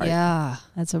difference part. Yeah.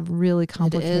 That's a really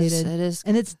complicated. It is.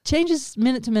 And it changes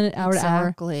minute to minute, hour to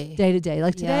hour, day to day.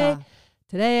 Like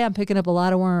today I'm picking up a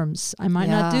lot of worms. I might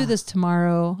not do this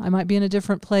tomorrow. I might be in a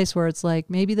different place where it's like,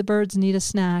 maybe the birds need a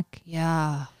snack.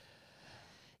 Yeah.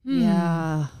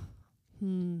 Yeah.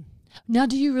 Now,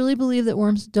 do you really believe that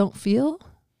worms don't feel?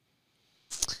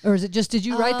 Or is it just, did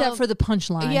you write that for the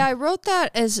punchline? Yeah, I wrote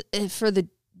that as for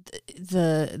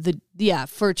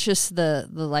for just the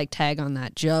like tag on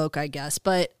that joke, I guess.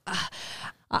 But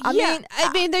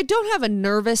I mean, they don't have a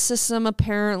nervous system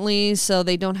apparently, so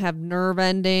they don't have nerve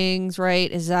endings, right?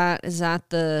 Is that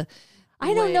the?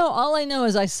 I don't know. All I know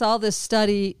is I saw this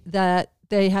study that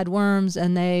they had worms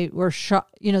and they were shot.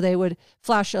 They would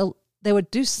they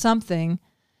would do something.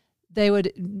 They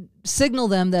would signal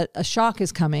them that a shock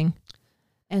is coming,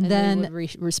 and then they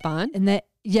would respond. And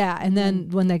then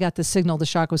when they got the signal, the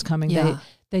shock was coming. Yeah.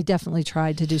 They definitely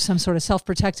tried to do some sort of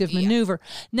self-protective maneuver.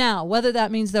 Now, whether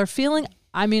that means they're feeling,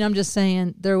 I'm just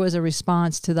saying there was a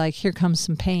response to like, here comes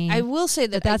some pain. I will say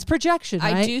that's projection,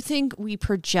 right? I do think we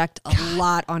project a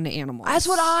lot onto animals. That's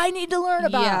what I need to learn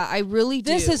about. Yeah, I really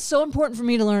do. This is so important for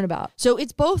me to learn about. So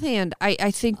it's both and.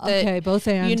 I think that, okay, both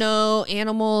and.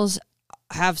 Animals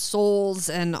have souls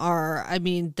and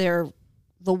they're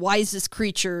the wisest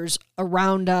creatures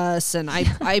around us. And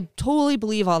I totally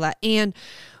believe all that. And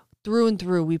through and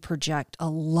through, we project a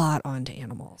lot onto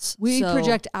animals. We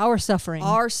project our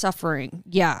suffering.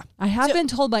 Yeah. I have been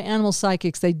told by animal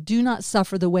psychics they do not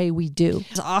suffer the way we do.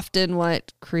 It's often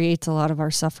what creates a lot of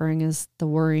our suffering is the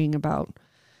worrying about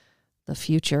the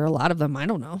future. A lot of them, I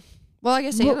don't know. Well, I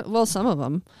guess, some of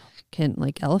them can,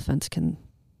 like elephants can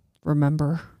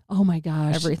remember. Oh my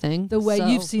gosh. Everything. The way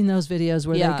you've seen those videos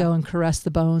where they go and caress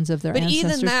the bones of their ancestors. But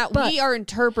even that, we are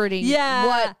interpreting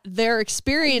what their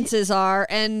experiences are.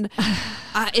 And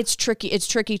it's tricky. It's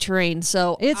tricky terrain.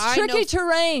 So it's tricky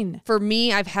terrain. For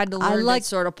me, I've had to learn to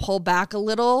sort of pull back a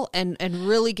little and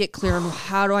really get clear on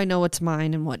how do I know what's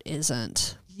mine and what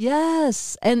isn't.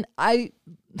 Yes. And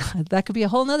that could be a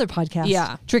whole nother podcast.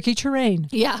 Yeah. Tricky terrain.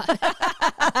 Yeah.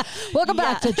 Welcome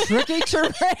back to Tricky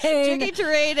Terrain. Tricky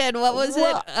Terrain and what was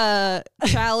it?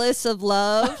 Chalice of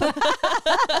Love.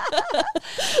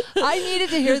 I needed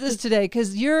to hear this today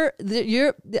because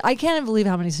I can't believe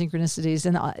how many synchronicities.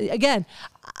 And again,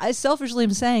 I selfishly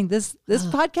am saying this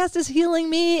podcast is healing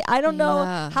me. I don't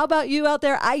know. How about you out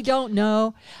there? I don't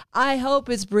know. I hope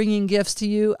it's bringing gifts to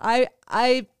you. I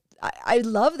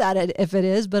love that if it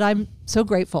is, but I'm so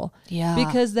grateful. Yeah.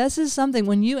 Because this is something,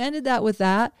 when you ended that with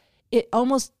that, it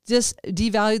almost just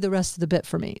devalued the rest of the bit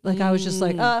for me. Like I was just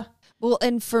like, Well,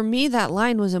 and for me, that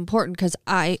line was important because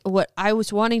what I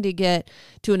was wanting to get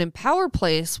to an empowered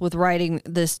place with writing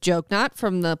this joke, not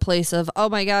from the place of, oh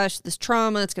my gosh, this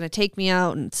trauma, it's going to take me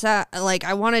out. And like,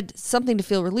 I wanted something to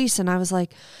feel released. And I was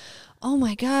like, oh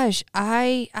my gosh,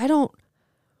 I don't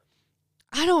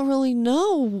really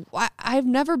know. I've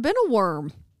never been a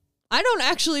worm. I don't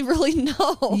actually really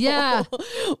know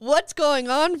what's going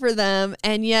on for them.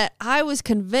 And yet I was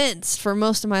convinced for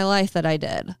most of my life that I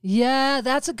did. Yeah,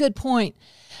 that's a good point.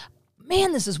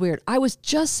 Man, this is weird. I was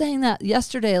just saying that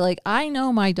yesterday. Like, I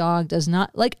know my dog does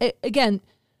not, like, again,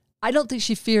 I don't think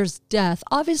she fears death.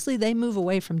 Obviously, they move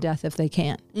away from death if they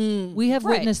can. We have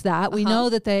witnessed that. We know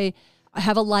that they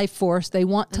have a life force. They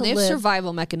want to live. They have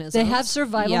survival mechanisms. They have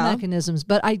survival mechanisms.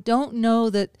 But I don't know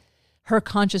that her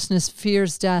consciousness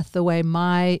fears death the way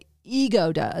my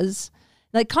ego does.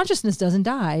 Like, consciousness doesn't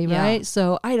die, right?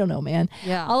 So I don't know, man.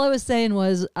 Yeah. All I was saying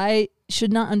was I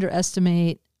should not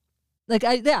underestimate, like,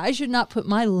 I should not put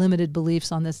my limited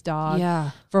beliefs on this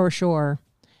dog for sure,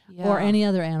 or any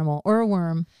other animal or a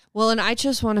worm. Well, and I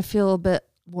just want to feel a bit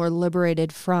more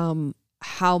liberated from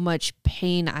how much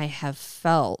pain I have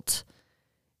felt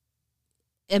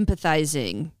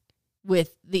empathizing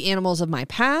with the animals of my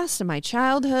past and my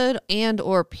childhood and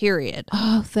or period.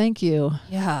 Oh, thank you.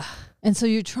 Yeah. And so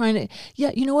you're trying to,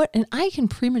 you know what? And I can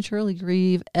prematurely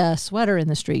grieve a sweater in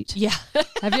the street. Yeah.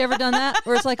 Have you ever done that?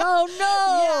 Where it's like, oh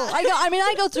no. Yeah.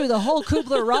 I go through the whole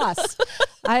Kubler-Ross.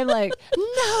 I'm like,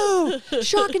 no,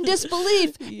 shock and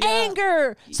disbelief,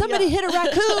 anger. Somebody hit a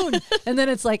raccoon. And then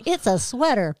it's like, it's a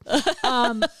sweater.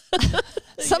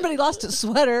 Somebody lost a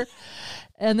sweater.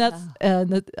 And that's,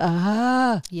 But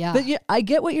I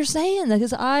get what you're saying,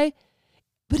 because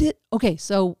okay,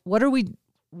 so what are we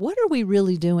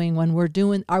really doing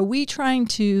when are we trying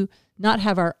to not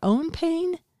have our own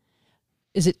pain?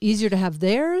 Is it easier to have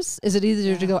theirs? Is it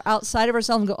easier to go outside of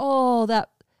ourselves and go, oh, that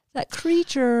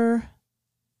creature?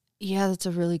 Yeah, that's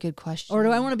a really good question. Or do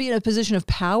I want to be in a position of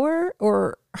power?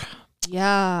 Or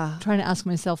I'm trying to ask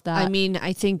myself that. I mean,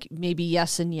 I think maybe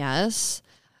yes and yes.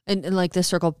 And like this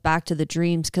circle back to the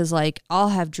dreams, because like I'll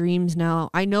have dreams now.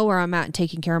 I know where I'm at and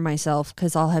taking care of myself,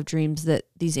 because I'll have dreams that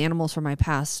these animals from my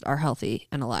past are healthy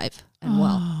and alive and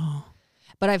well.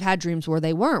 But I've had dreams where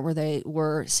they weren't, where they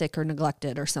were sick or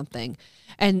neglected or something.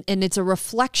 And it's a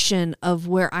reflection of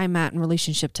where I'm at in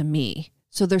relationship to me.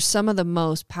 So there's some of the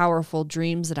most powerful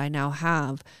dreams that I now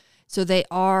have. So they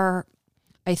are,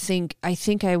 I think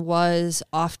I was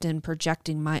often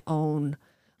projecting my own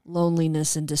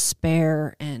loneliness and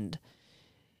despair and,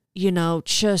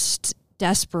 just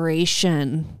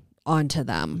desperation onto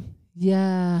them.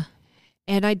 Yeah.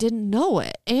 And I didn't know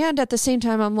it. And at the same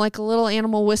time, I'm like a little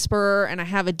animal whisperer, and I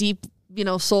have a deep,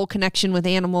 soul connection with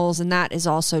animals, and that is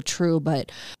also true.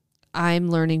 But I'm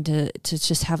learning to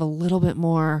just have a little bit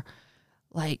more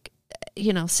like,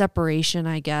 separation,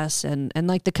 I guess, and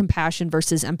like the compassion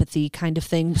versus empathy kind of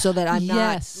thing, so that I'm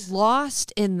not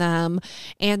lost in them,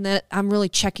 and that I'm really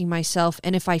checking myself.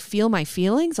 And if I feel my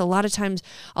feelings, a lot of times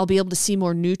I'll be able to see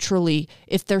more neutrally.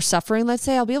 If they're suffering, let's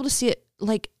say, I'll be able to see it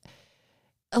like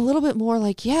a little bit more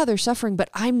like, yeah, they're suffering, but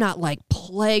I'm not like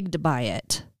plagued by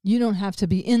it. You don't have to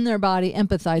be in their body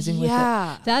empathizing with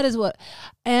it. That is what,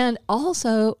 and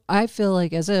also I feel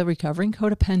like as a recovering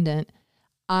codependent,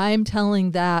 I'm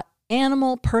telling that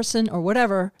animal, person, or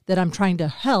whatever that I'm trying to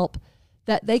help,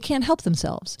 that they can't help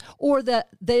themselves, or that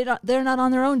they're not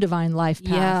on their own divine life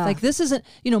path. Yeah. Like, this isn't,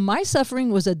 my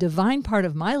suffering was a divine part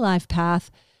of my life path.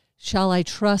 Shall I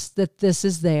trust that this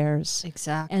is theirs?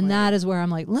 Exactly. And that is where I'm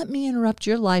like, let me interrupt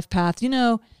your life path.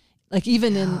 Like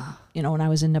even in, when I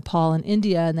was in Nepal and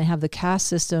India, and they have the caste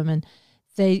system, and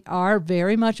they are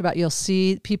very much about, you'll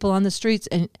see people on the streets,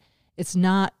 and it's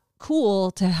not cool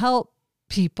to help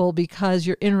people because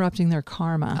you're interrupting their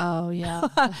karma. Oh, yeah.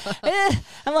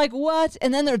 I'm like, what?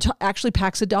 And then there are actually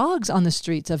packs of dogs on the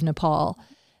streets of Nepal.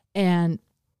 And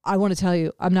I want to tell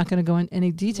you, I'm not going to go into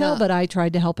any detail, but I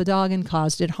tried to help a dog and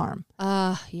caused it harm.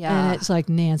 And it's like,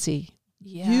 Nancy,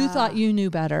 you thought you knew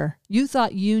better. You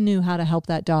thought you knew how to help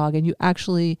that dog, and you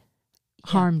actually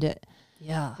harmed it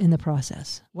in the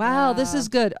process. Wow, this is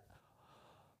good.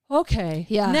 Okay.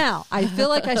 Yeah. Now I feel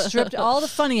like I stripped all the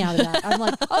funny out of that. I'm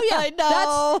like, oh yeah, I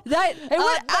know.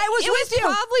 I was with you.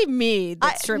 Probably me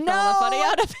that stripped all the funny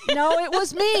out of it. No, it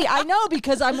was me. I know,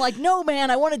 because I'm like, no,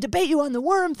 man, I want to debate you on the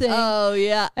worm thing. Oh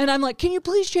yeah. And I'm like, can you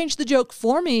please change the joke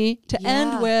for me to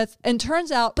end with? And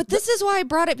turns out, but this is why I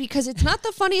brought it, because it's not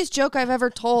the funniest joke I've ever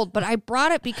told, but I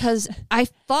brought it because I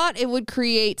thought it would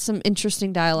create some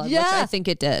interesting dialogue, which I think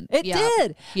it did. It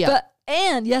did. Yeah. But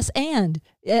and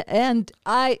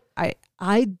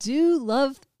I do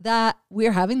love that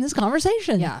we're having this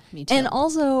conversation. Yeah, me too. And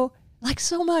also, Like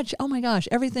so much. Oh my gosh.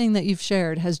 Everything that you've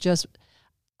shared has just,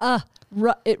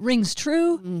 it rings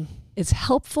true. It's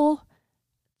helpful.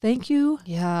 Thank you.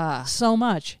 Yeah. So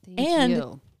much. Thank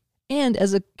you. And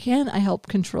as a can I help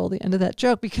control the end of that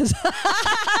joke because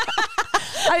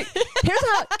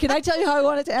can I tell you how I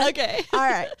want it to end? Okay. All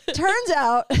right. Turns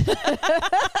out it's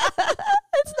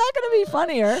not going to be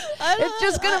funnier. It's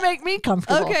just going to make me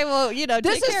comfortable. Okay, well,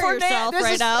 take care of yourself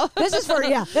right now. This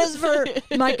is for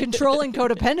my controlling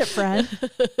codependent friend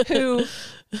who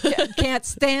can't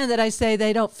stand that I say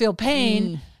they don't feel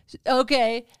pain.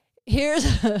 Okay,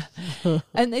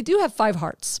 and they do have 5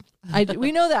 hearts.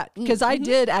 We know that because I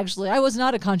did actually. I was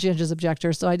not a conscientious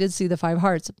objector, so I did see the 5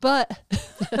 hearts. But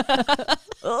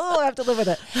I have to live with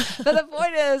it. But the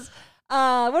point is,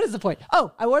 what is the point?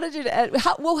 Oh, I wanted you to.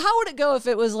 How would it go if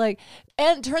it was like?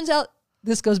 And it turns out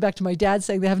this goes back to my dad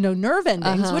saying they have no nerve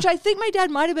endings, which I think my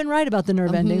dad might have been right about the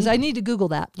nerve endings. I need to Google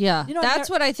that. Yeah, that's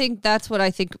what I think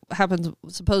happens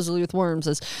supposedly with worms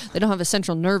is they don't have a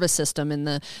central nervous system in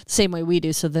the same way we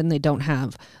do, so then they don't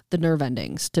have the nerve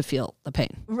endings to feel the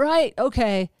pain. Right.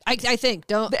 Okay. I think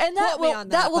don't and that quote me on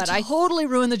that will totally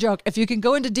ruin the joke if you can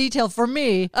go into detail for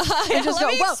me. And just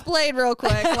let me explain real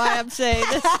quick why I'm saying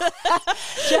this.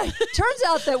 Turns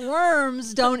out that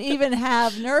worms don't even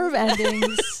have nerve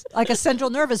endings like a central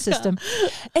nervous system.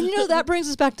 And that brings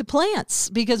us back to plants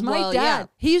because my dad,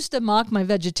 he used to mock my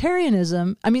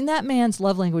vegetarianism. I mean, that man's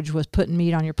love language was putting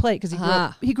meat on your plate because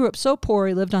he grew up so poor.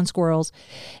 He lived on squirrels.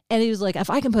 And he was like, if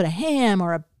I can put a ham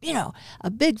or a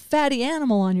big fatty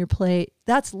animal on your plate,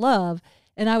 that's love.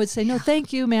 And I would say, no,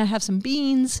 thank you. May I have some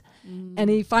beans? And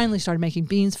he finally started making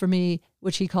beans for me,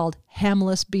 which he called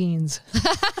hamless beans.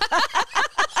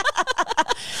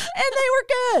 And they were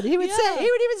good. He would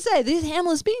even say, these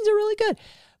hamless beans are really good.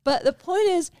 But the point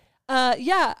is, what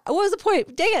was the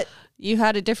point? Dang it. You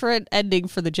had a different ending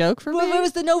for the joke for me? It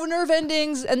was the no nerve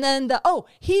endings. And then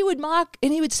he would mock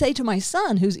and he would say to my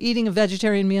son, who's eating a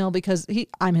vegetarian meal because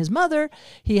I'm his mother.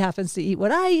 He happens to eat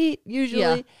what I eat usually.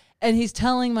 Yeah. And he's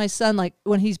telling my son, like,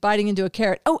 when he's biting into a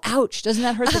carrot, oh, ouch, doesn't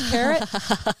that hurt the carrot?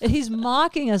 And he's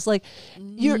mocking us like,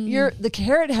 the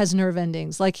carrot has nerve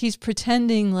endings. Like, he's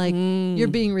pretending like you're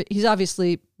being, he's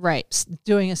obviously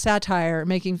doing a satire,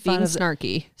 making fun being of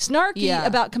snarky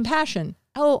about compassion.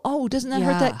 Oh, doesn't that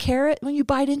hurt that carrot when you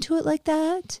bite into it like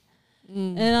that?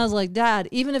 And I was like, Dad,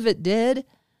 even if it did,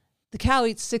 the cow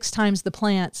eats 6 times the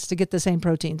plants to get the same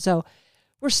protein. So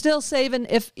we're still saving,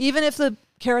 even if the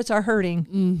carrots are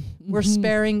hurting, we're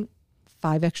sparing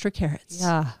 5 extra carrots.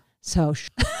 Yeah. So,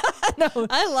 no.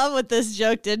 I love what this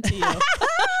joke did to you.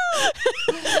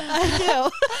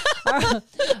 I do.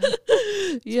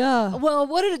 Yeah. Well,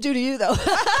 what did it do to you, though?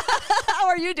 How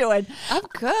are you doing? I'm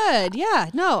good. Yeah.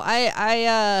 No,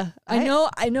 I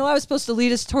know I was supposed to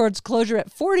lead us towards closure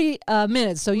at 40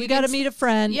 minutes, so you got to meet a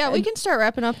friend. Yeah, we can start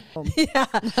wrapping up. Yeah.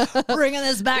 Bringing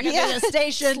this back into the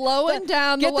station. Slowing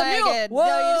down the wagon. Whoa.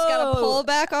 No, you just got to pull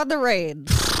back on the rein.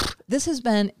 This has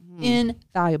been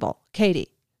invaluable. Katie,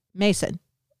 Mason,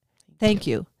 thank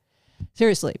you.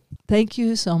 Seriously, thank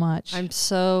you so much. I'm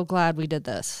so glad we did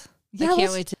this. Yeah, I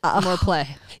can't wait to do more play.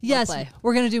 Yes,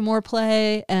 we're going to do more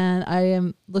play, and I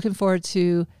am looking forward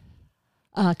to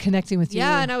connecting with you.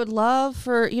 Yeah, and I would love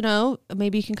for,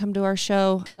 maybe you can come to our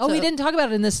show. Oh, we didn't talk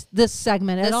about it in this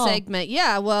segment at all. This segment,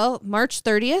 yeah. Well, March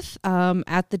 30th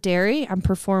at the Dairy, I'm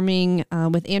performing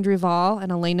with Andrew Vall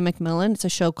and Elena McMillan. It's a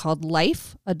show called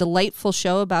Life, a delightful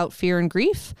show about fear and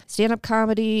grief. Stand-up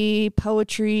comedy,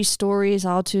 poetry, stories,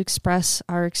 all to express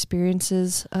our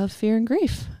experiences of fear and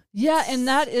grief. Yeah, and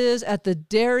that is at the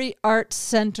Dairy Art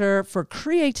Center for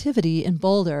Creativity in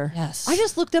Boulder. Yes. I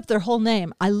just looked up their whole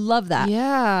name. I love that.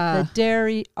 Yeah. The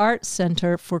Dairy Art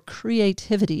Center for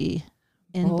Creativity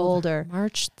in Boulder.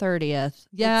 March 30th.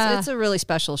 Yeah. It's a really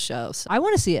special show. So. I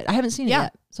want to see it. I haven't seen it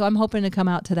yet. So I'm hoping to come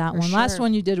out to that one. Sure. Last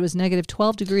one you did was negative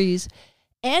 12 degrees.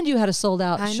 And you had a sold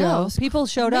out show. People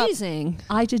showed up. Amazing.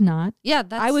 I did not. Yeah,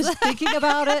 I was thinking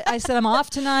about it. I said, I'm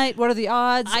off tonight. What are the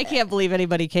odds? I can't believe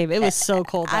anybody came. It was so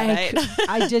cold that night.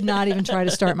 I did not even try to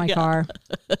start my car.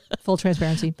 Full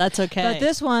transparency. That's okay. But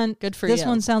this one, good for you. This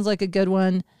one sounds like a good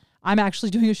one. I'm actually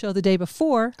doing a show the day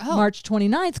before, March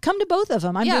 29th. Come to both of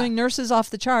them. I'm doing Nurses Off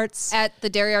the Charts. At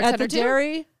the Dairy Art Center. At the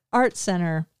Dairy Art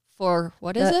Center. For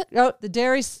what is it? Oh, the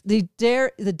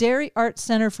Dairy Art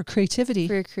Center for Creativity.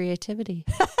 For creativity.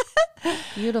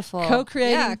 Beautiful.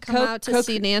 Co-creating. Yeah, come out to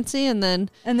see Nancy and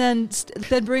then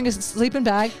bring a sleeping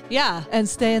bag. Yeah. And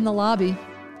stay in the lobby.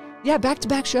 Yeah,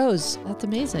 back-to-back shows. That's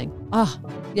amazing. Oh,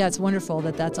 yeah, it's wonderful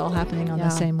that that's all happening on the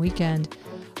same weekend.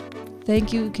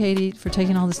 Thank you, Katie, for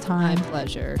taking all this time. My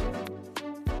pleasure.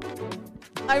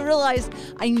 I realized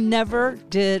I never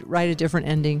did write a different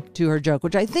ending to her joke,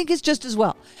 which I think is just as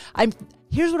well.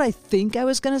 Here's what I think I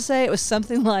was going to say. It was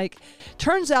something like,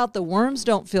 turns out the worms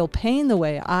don't feel pain the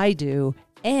way I do,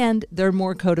 and they're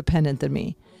more codependent than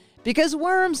me. Because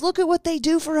worms, look at what they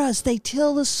do for us. They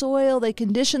till the soil, they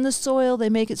condition the soil, they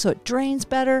make it so it drains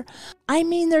better. I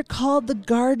mean, they're called the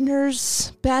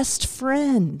gardener's best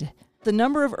friend. The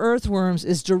number of earthworms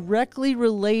is directly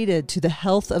related to the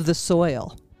health of the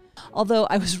soil. Although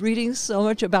I was reading so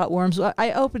much about worms,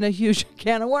 I opened a huge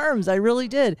can of worms. I really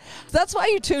did. That's why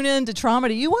you tune in to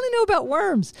Traumedy. You want to know about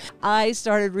worms. I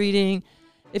started reading.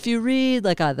 If you read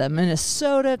like the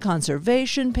Minnesota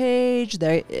conservation page,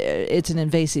 it's an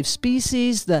invasive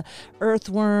species. The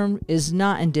earthworm is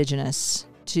not indigenous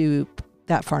to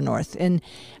that far north, and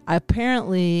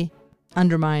apparently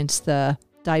undermines the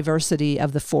diversity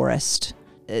of the forest.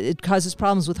 It causes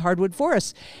problems with hardwood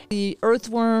forests. The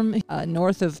earthworm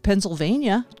north of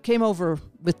Pennsylvania came over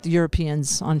with the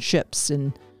Europeans on ships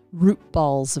and root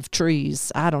balls of trees.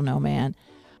 I don't know, man.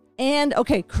 And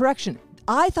okay, correction.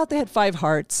 I thought they had 5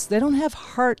 hearts. They don't have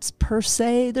hearts per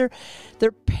se.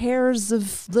 They're pairs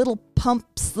of little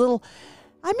pumps, they're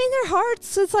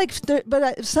hearts. It's like,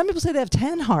 but some people say they have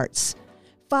 10 hearts.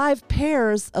 5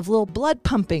 pairs of little blood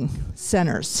pumping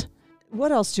centers.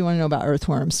 What else do you want to know about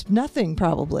earthworms? Nothing,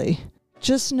 probably.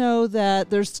 Just know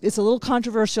that it's a little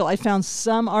controversial. I found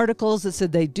some articles that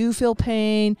said they do feel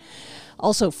pain.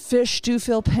 Also, fish do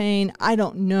feel pain. I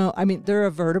don't know. I mean, they're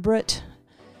a vertebrate,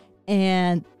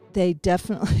 and they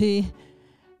definitely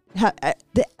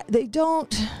they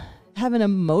don't have an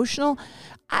emotional.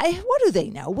 What do they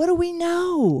know? What do we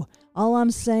know? All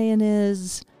I'm saying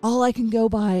is, all I can go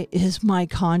by is my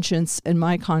conscience, and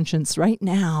my conscience right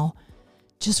now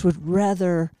just would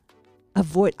rather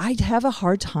avoid. I'd have a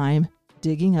hard time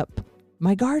digging up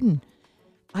my garden.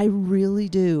 I really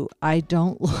do. I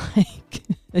do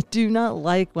not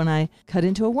like when I cut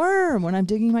into a worm when I'm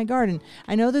digging my garden.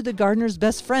 I know they're the gardener's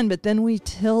best friend, but then we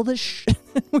till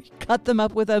we cut them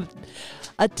up with a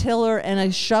tiller and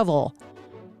a shovel.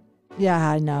 Yeah,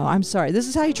 I know. I'm sorry. This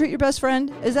is how you treat your best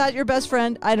friend? Is that your best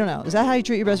friend? I don't know. Is that how you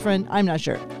treat your best friend? I'm not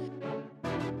sure.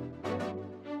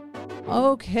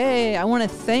 Okay, I want to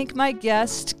thank my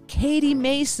guest, Katie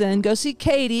Mason. Go see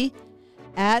Katie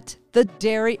at the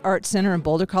Dairy Art Center in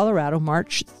Boulder, Colorado,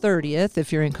 March 30th,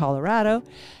 if you're in Colorado.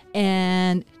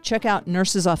 And check out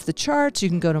Nurses Off the Charts. You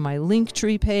can go to my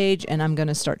Linktree page, and I'm going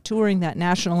to start touring that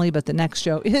nationally, but the next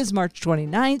show is March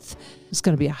 29th. It's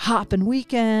going to be a hopping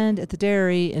weekend at the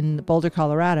Dairy in Boulder,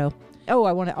 Colorado. Oh,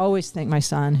 I want to always thank my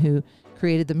son who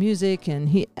created the music, and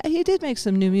he did make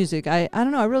some new music. I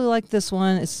don't know. I really like this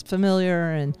one. It's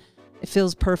familiar, and it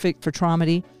feels perfect for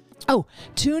Traumedy. Oh,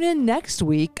 tune in next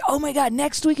week. Oh my God,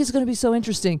 next week is going to be so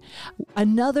interesting.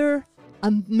 Another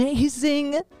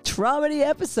amazing Traumedy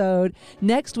episode.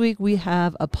 Next week we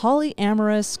have a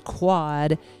polyamorous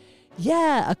quad.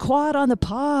 Yeah, a quad on the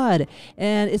pod.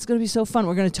 And it's going to be so fun.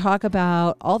 We're going to talk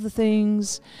about all the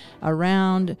things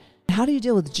around how do you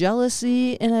deal with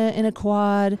jealousy in a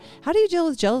quad? How do you deal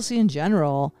with jealousy in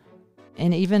general?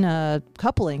 And even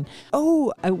coupling.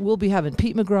 Oh, I will be having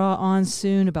Pete McGraw on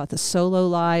soon about the solo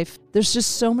life. There's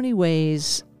just so many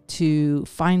ways to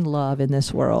find love in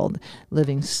this world.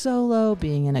 Living solo,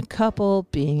 being in a couple,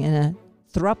 being in a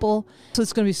throuple. So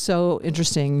it's going to be so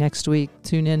interesting next week.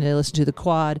 Tune in and listen to the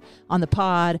quad on the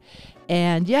pod.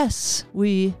 And yes,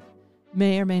 we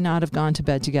may or may not have gone to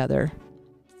bed together.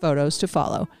 Photos to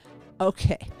follow.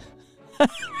 Okay.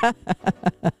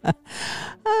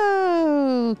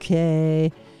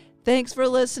 Okay. Thanks for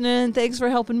listening. Thanks for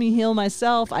helping me heal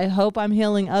myself. I hope I'm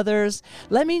healing others.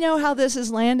 Let me know how this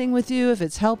is landing with you, if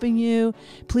it's helping you.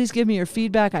 Please give me your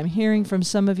feedback. I'm hearing from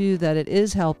some of you that it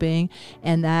is helping,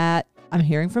 and that I'm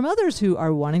hearing from others who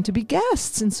are wanting to be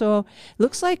guests. And so it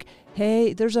looks like,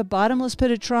 hey, there's a bottomless pit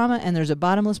of trauma and there's a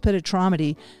bottomless pit of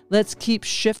Traumedy. Let's keep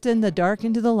shifting the dark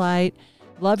into the light.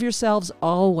 Love yourselves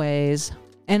always.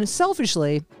 And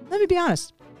selfishly, let me be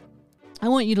honest, I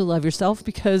want you to love yourself,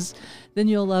 because then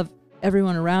you'll love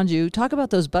everyone around you. Talk about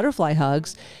those butterfly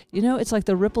hugs. You know, it's like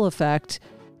the ripple effect.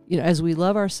 You know, as we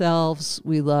love ourselves,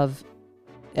 we love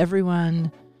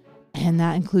everyone, and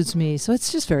that includes me. So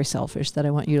it's just very selfish that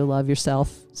I want you to love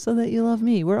yourself so that you love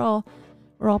me. We're all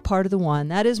part of the one.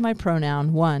 That is my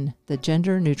pronoun, one, the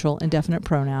gender neutral indefinite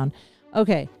pronoun.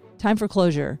 Okay, time for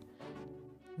closure.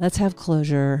 Let's have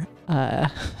closure.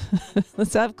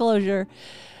 Let's have closure.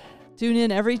 Tune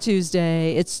in every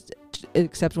Tuesday.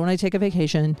 Except when I take a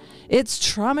vacation. It's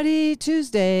Traumedy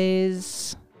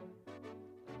Tuesdays.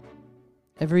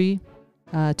 Every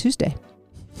Tuesday.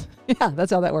 Yeah,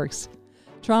 that's how that works.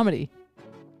 Traumedy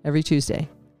every Tuesday.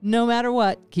 No matter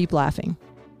what, keep laughing.